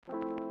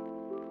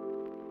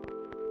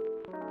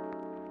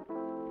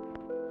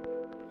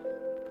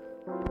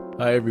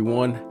Hi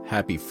everyone,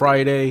 happy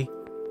Friday,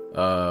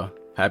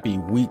 happy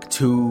week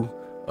 2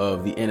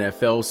 of the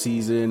NFL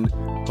season.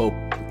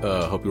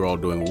 Hope you're all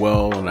doing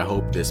well, and I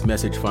hope this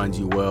message finds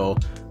you well.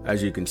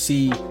 As you can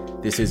see,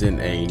 this isn't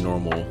a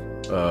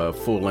normal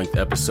full-length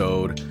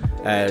episode,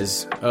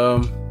 as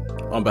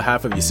on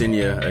behalf of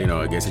Yesenia,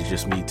 I guess it's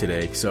just me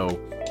today.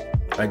 So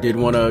we did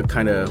want to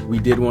kind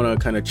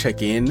of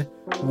check in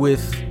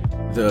with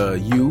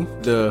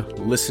the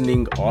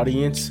listening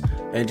audience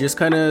and just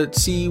kind of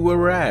see where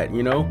we're at.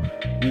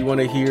 We want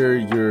to hear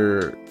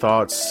your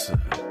thoughts,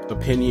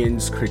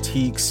 opinions,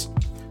 critiques,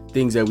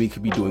 things that we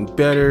could be doing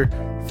better,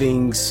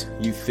 things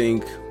you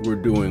think we're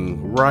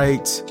doing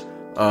right,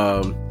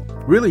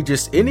 really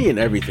just any and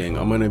everything.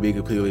 I'm going to be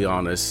completely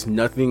honest.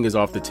 Nothing is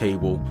off the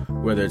table,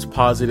 whether it's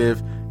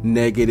positive,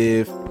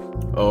 negative,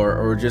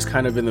 or just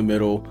kind of in the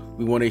middle.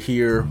 We want to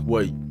hear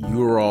what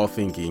you're all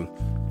thinking,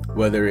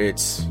 whether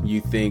it's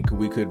you think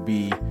we could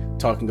be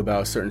talking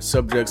about certain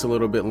subjects a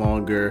little bit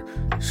longer,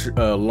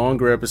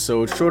 longer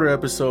episodes, shorter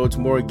episodes,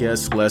 more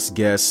guests, less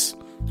guests,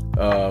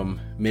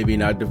 maybe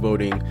not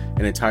devoting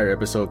an entire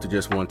episode to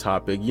just one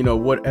topic,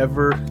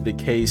 whatever the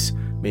case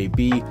may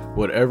be,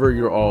 whatever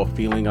you're all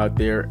feeling out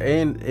there.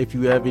 And if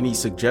you have any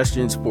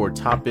suggestions for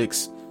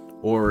topics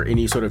or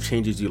any sort of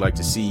changes you'd like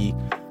to see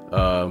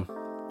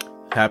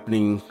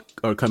happening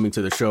or coming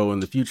to the show in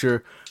the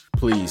future,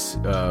 please,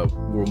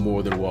 we're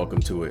more than welcome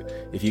to it.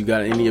 If you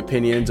got any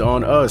opinions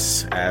on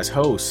us as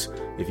hosts,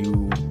 if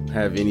you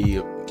have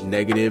any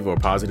negative or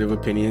positive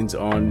opinions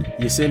on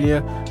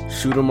Yesenia,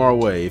 shoot them our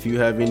way. If you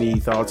have any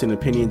thoughts and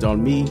opinions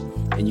on me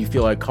and you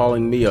feel like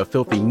calling me a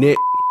filthy Nick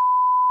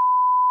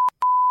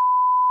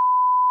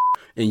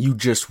and you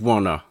just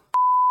wanna,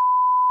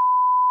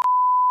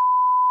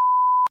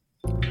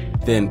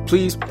 then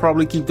please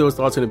probably keep those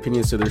thoughts and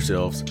opinions to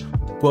themselves.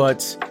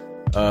 But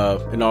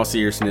in all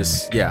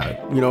seriousness,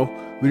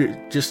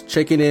 we're just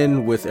checking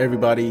in with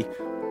everybody,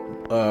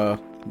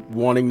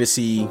 wanting to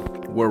see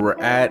where we're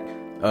at,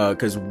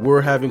 because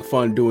we're having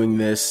fun doing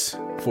this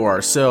for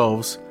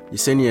ourselves,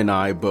 Yesenia and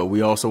I, but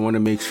we also want to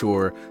make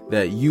sure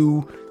that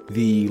you,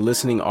 the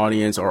listening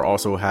audience, are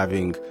also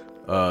having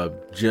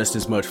just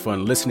as much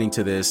fun listening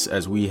to this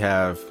as we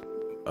have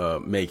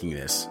making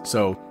this.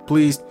 So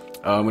please,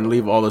 I'm going to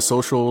leave all the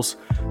socials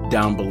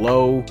down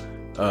below.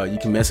 You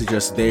can message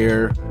us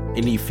there.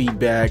 Any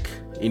feedback,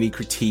 any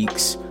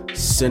critiques,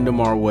 send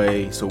them our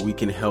way so we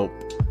can help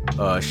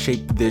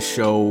shape this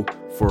show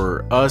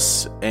for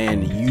us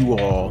and you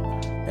all.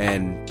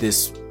 And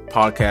this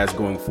podcast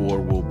going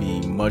forward will be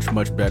much,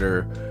 much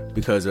better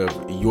because of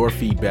your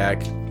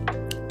feedback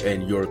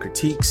and your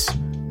critiques.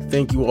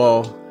 Thank you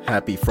all.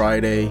 Happy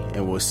Friday,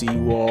 and we'll see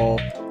you all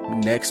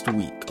next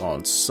week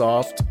on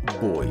Soft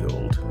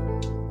Boiled.